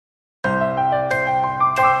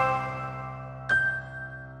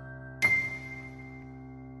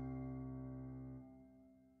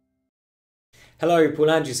Hello, Paul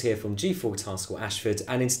Andrews here from G4 Guitar School Ashford,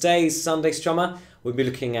 and in today's Sunday Strummer we'll be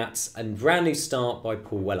looking at a brand new start by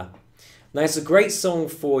Paul Weller. Now it's a great song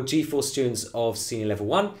for G4 students of Senior Level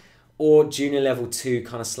 1 or Junior Level 2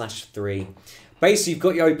 kind of /3. Basically you've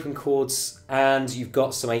got your open chords and you've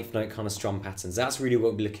got some 8th note kind of strum patterns. That's really what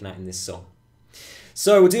we'll be looking at in this song.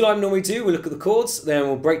 So we'll do like we normally do, we'll look at the chords, then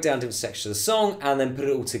we'll break down different sections of the song and then put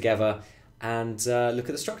it all together and look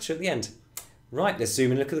at the structure at the end. Right, let's zoom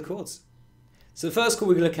in and look at the chords. So the first chord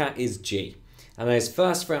we're going to look at is G, and there's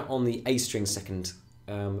first fret on the A string, second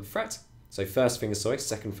fret. So first finger,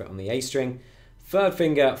 second fret on the A string, third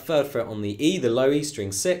finger, third fret on the E, the low E,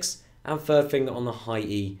 string 6, and third finger on the high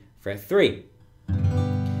E, fret 3.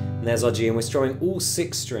 And there's our G, and we're strumming all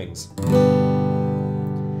 6 strings.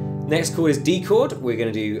 Next chord is D chord. We're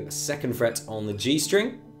going to do second fret on the G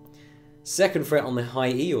string, second fret on the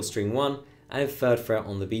high E or string 1, and third fret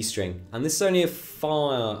on the B string. And this is only a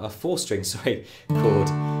 4 string chord,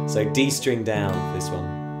 so D string down for this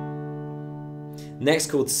one.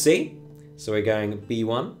 Next chord C, so we're going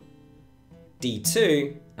B1,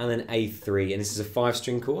 D2, and then A3, and this is a 5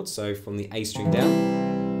 string chord, so from the A string down.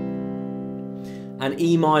 And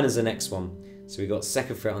E minor is the next one, so we've got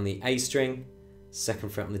second fret on the A string, second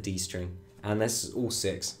fret on the D string, and this is all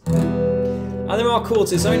 6. And then our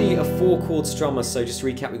chords, it's only a 4 chord strummer, so just to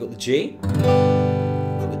recap, we've got the G, we've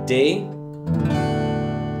got the D,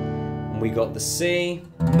 and we got the C,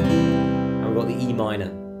 and we've got the E minor.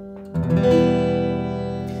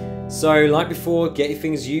 So like before, get your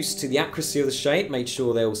fingers used to the accuracy of the shape, make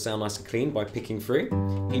sure they all sound nice and clean by picking through.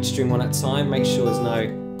 Each string one at a time, make sure there's no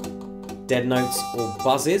dead notes or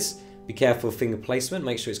buzzes. Be careful of finger placement,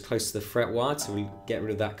 make sure it's close to the fret wire so we get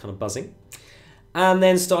rid of that kind of buzzing. And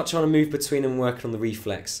then start trying to move between them, working on the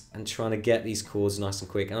reflex and trying to get these chords nice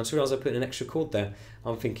and quick. And I just realised I put in an extra chord there.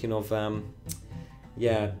 I'm thinking of, Bob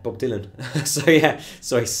Dylan.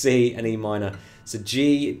 So C and E minor. So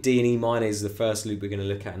G, D and E minor is the first loop we're going to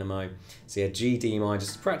look at in a moment. So yeah, G, D, E minor,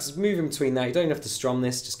 just practice moving between that. You don't have to strum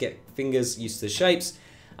this, just get fingers used to the shapes.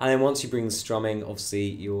 And then once you bring the strumming, obviously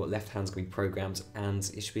your left hand's going to be programmed and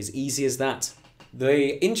it should be as easy as that.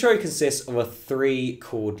 The intro consists of a 3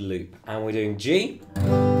 chord loop, and we're doing G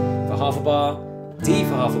for half a bar, D for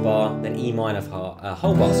half a bar, then E minor for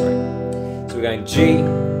whole bar, sorry. So we're going G,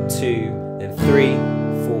 2, then 3,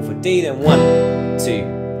 4 for D, then 1,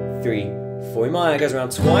 2, 3, 4 E minor. It goes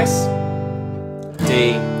around twice,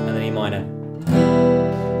 D, and then E minor.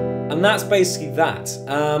 And that's basically that.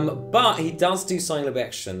 But he does do something a little bit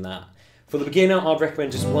extra than that. For the beginner, I'd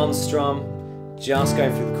recommend just 1 strum, just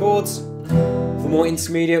going through the chords. For more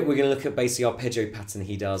intermediate, we're going to look at basically arpeggio pattern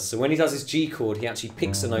he does. So when he does his G chord, he actually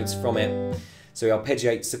picks the notes from it. So he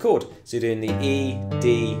arpeggiates the chord. So you're doing the E,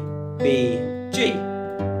 D, B, G.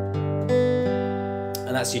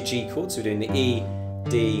 And that's your G chord. So we're doing the E,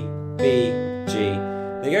 D, B, G.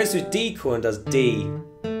 Then he goes to a D chord and does D,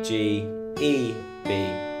 G, E, B.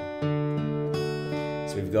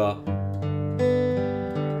 So we've got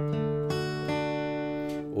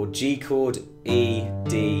or G chord, E,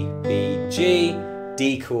 D, B, G,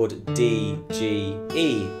 D chord, D, G,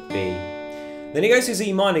 E, B. Then he goes to his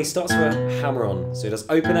E minor, he starts with a hammer on. So he does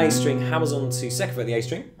open A string, hammers on to second fret of the A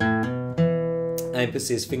string, and he puts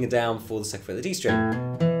his finger down for the second fret of the D string.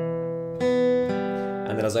 And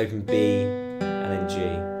then does open B, and then G.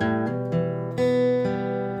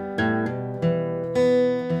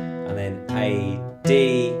 And then A,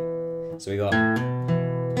 D, so we got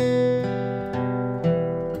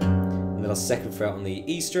our second fret on the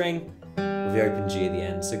E string with the open G at the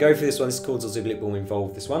end. So go for this one. This chord's also a bit more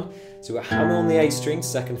involved, this one. So we've got hammer on the A string,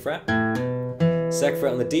 second fret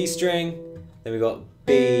on the D string, then we've got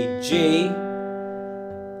B, G,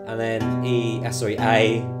 and then A,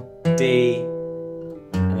 D,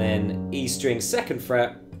 and then E string, second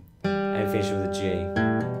fret, and finish with a G.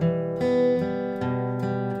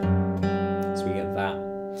 So we get that.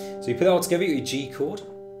 So you put it all together, you get your G chord.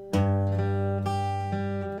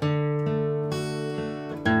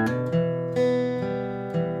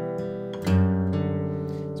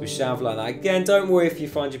 Shove like that. Again, don't worry if you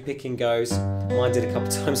find your picking goes. Mine did a couple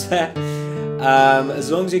of times there.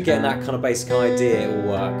 As long as you're getting that kind of basic idea, it will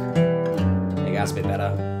work. I think that's a bit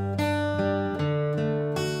better.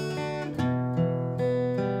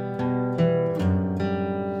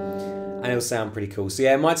 And it'll sound pretty cool. So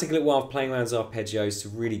yeah, it might take a little while playing around with arpeggios to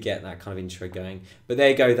really get that kind of intro going. But there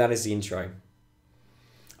you go, that is the intro.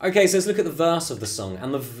 Okay, so let's look at the verse of the song.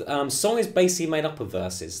 And the song is basically made up of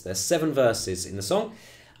verses. There's 7 verses in the song.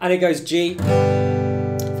 And it goes G for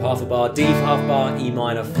half a bar, D for half a bar, E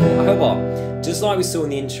minor for a whole bar. Just like we saw in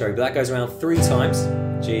the intro, but that goes around 3 times.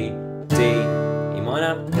 G, D, E minor.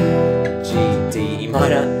 minor, G, D, E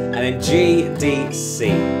minor, and then G, D, C.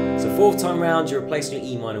 So fourth time round, you're replacing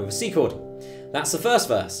your E minor with a C chord. That's the first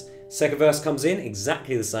verse. Second verse comes in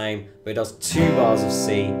exactly the same, but it does 2 bars of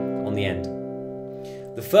C on the end.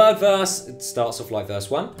 The third verse, it starts off like verse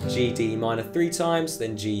 1, G, D, E minor 3 times,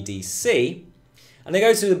 then G, D, C. And they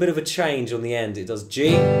go to a bit of a change on the end. It does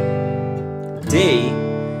G, D,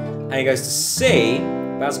 and it goes to C,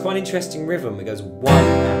 but has quite an interesting rhythm. It goes 1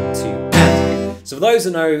 and 2 and. So for those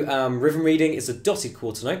that know rhythm reading, it's a dotted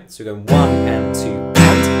quarter note. So we're going 1 and 2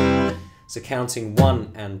 and. So counting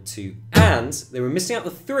 1 and 2 and. They were missing out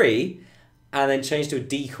the 3 and then changed to a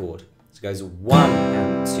D chord. So it goes 1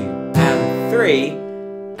 and 2 and 3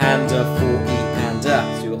 and 4 E and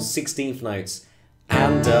So we've got 16th notes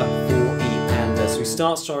and 4 E and So we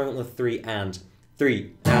start strumming on the 3 and 4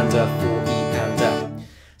 E and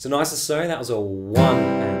So nice and slow. That was a 1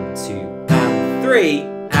 and 2 and 3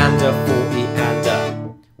 and 4 E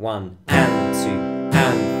and 1 and 2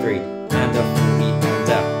 and 3 and 4 E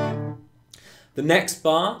and The next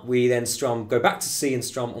bar we then strum, go back to C and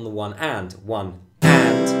strum on the 1 and,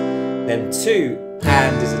 then 2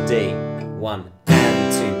 and is a D, 1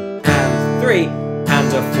 and 2 and 3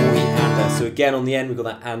 and 4 E and So again on the end we've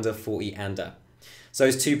got that and 4 E and So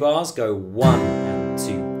those 2 bars go 1 and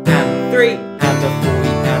 2 and 3 and 4 E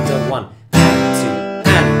and 1 and 2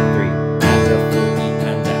 and 3 and 4 E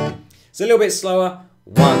and So a little bit slower,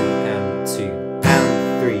 1 and 2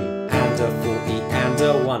 and 3 and 4 E and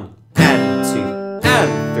 1 and 2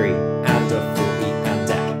 and 3 and 4 E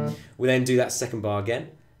and We then do that second bar again,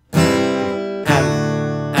 and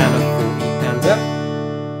 4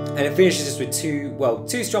 E and it finishes just with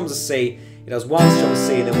 2 strums of C. It does 1 strum of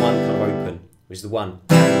C and then 1 kind of open, which is the 1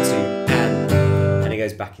 and 2 and it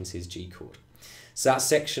goes back into his G chord. So that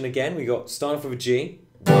section again, we got start off with a G,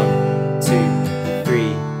 1, 2,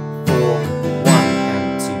 3, 4, 1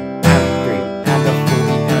 and 2 and 3 and 4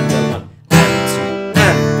 E and 1 and 2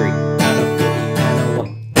 and 3 and 4 E and 1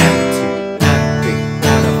 and 2 and 3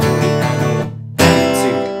 and 4 E and 1 and 2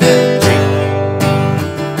 and G.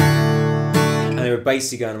 And they were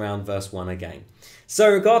basically going around verse 1 again. So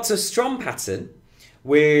in regard to strum pattern,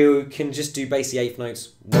 we can just do basically 8th notes,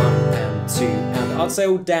 1 and 2 and I'd say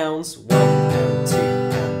all downs, 1 and 2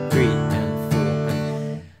 and 3 and 4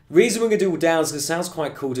 and. Reason we're going to do all downs is because it sounds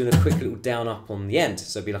quite cool doing a quick little down up on the end.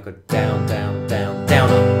 So it'd be like a down, down, down, down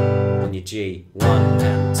up on your G, 1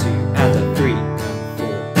 and 2 and a 3 and 4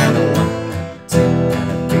 and a 1 and 2 and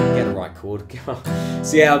a 3. Get the right chord.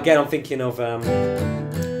 So yeah, again I'm thinking of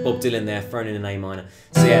Bob Dylan there, thrown in an A minor.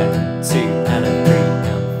 So yeah, 2 and a 3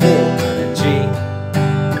 and 4 and a G,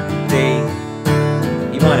 D,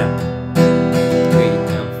 E minor, 3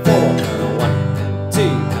 and 4 and a 1 and 2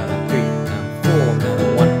 and a 3 and 4 and a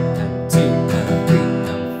 1 and 2 and a 3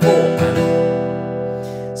 and 4 and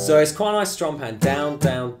a. So it's quite a nice strum pattern, down,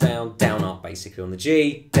 down, down, down up basically on the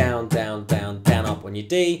G, down, down, down, down up on your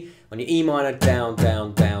D, on your E minor, down,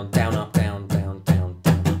 down, down, down up, down, down, down,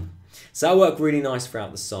 down up. So that'll work really nice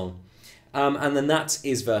throughout the song. And then that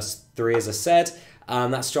is verse 3 as I said.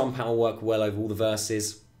 That strum pattern will work well over all the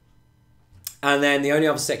verses. And then the only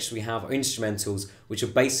other sections we have are instrumentals, which are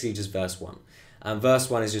basically just verse 1. And verse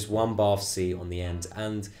 1 is just 1 bar of C on the end.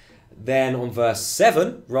 And then on verse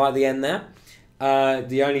 7, right at the end there,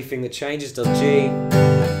 the only thing that changes does G,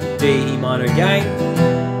 D, E minor again.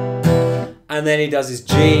 And then he does his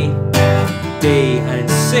G, D, and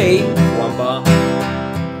C, 1 bar.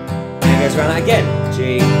 And he goes around that again.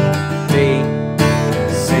 G, D,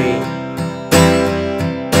 C,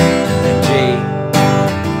 and G,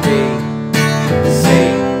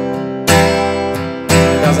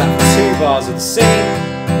 does that for 2 bars of the C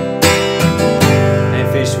and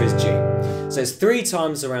finish with G. So it's 3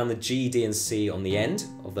 times around the G, D and C on the end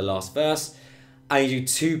of the last verse, and you do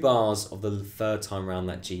 2 bars of the 3rd time around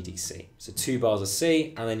that G, D, C. So 2 bars of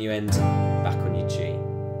C and then you end back on your G.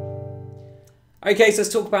 Okay, so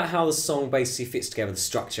let's talk about how the song basically fits together, the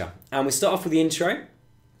structure. And we start off with the intro.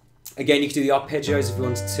 Again, you can do the arpeggios if you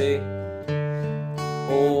wanted to,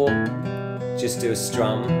 or just do a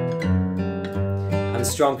strum. And the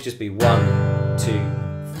strum could just be 1, 2,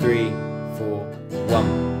 3, 4,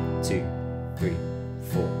 1, 2, 3,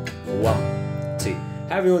 4, 1, 2.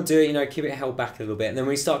 However you want to do it, you know, keep it held back a little bit. And then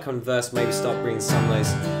when you start coming to the verse, maybe start bringing some of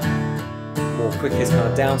those more quickest kind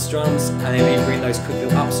of down strums, and then maybe bring those quick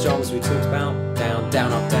little up strums we talked about. Down,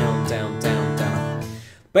 down, up, down, down, down, down, up.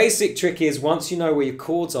 Basic trick is once you know where your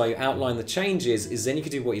chords are, you outline the changes, is then you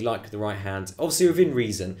can do what you like with the right hand. Obviously within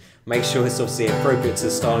reason. Make sure it's obviously appropriate to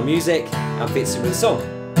the style of music and fits in with the song.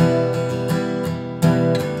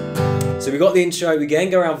 So we got the intro, we again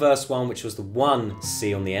go around verse 1, which was the 1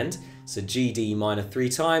 C on the end. So G, D, E minor 3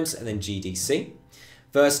 times, and then G, D, C.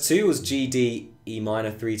 Verse 2 was G, D, E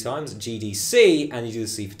minor 3 times, G, D, C, and you do the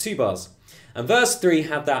C for 2 bars. And verse 3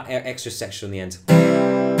 had that extra section on the end.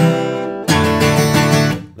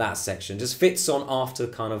 That section just fits on after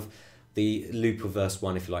kind of the loop of verse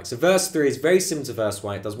 1, if you like. So verse 3 is very similar to verse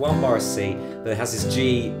 1. It does 1 bar of C, but it has this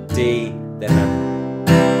G, D, then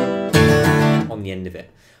on the end of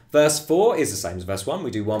it. Verse 4 is the same as verse 1.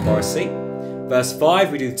 We do 1 bar of C. Verse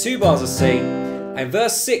 5, we do 2 bars of C. And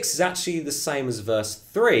verse 6 is actually the same as verse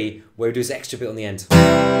 3, where we do this extra bit on the end.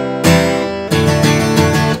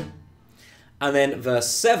 And then verse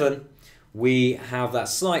 7, we have that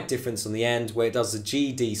slight difference on the end, where it does the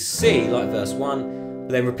G, D, C, like verse 1,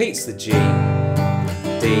 but then repeats the G, D,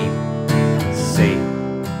 C,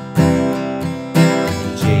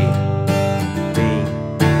 G, D,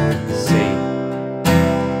 C.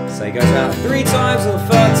 So he goes out 3 times, and the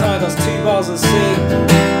third time does 2 bars of C.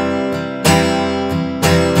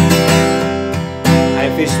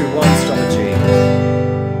 And finish with 1 strum of G.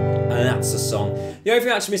 And that's the song. The only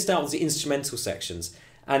thing I actually missed out was the instrumental sections.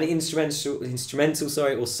 And the instrumental,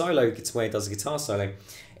 or solo, where he does the guitar solo,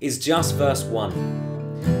 is just verse 1.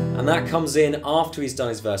 And that comes in after he's done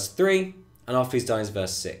his verse 3 and after he's done his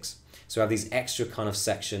verse 6. So we have these extra kind of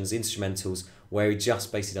sections, instrumentals, where he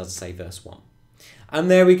just basically does say verse 1. And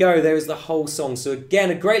there we go, there is the whole song. So again,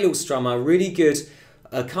 a great little strummer, really good,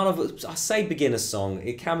 kind of, I say beginner song.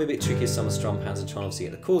 It can be a bit tricky if some of strum patterns are trying to obviously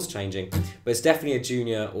get the chords changing, but it's definitely a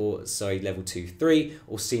junior or, sorry, level 2, 3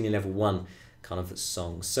 or senior level 1 kind of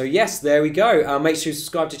song. So yes, there we go. Make sure you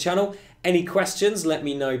subscribe to the channel. Any questions, let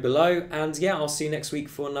me know below. And yeah, I'll see you next week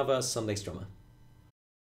for another Sunday Strummer.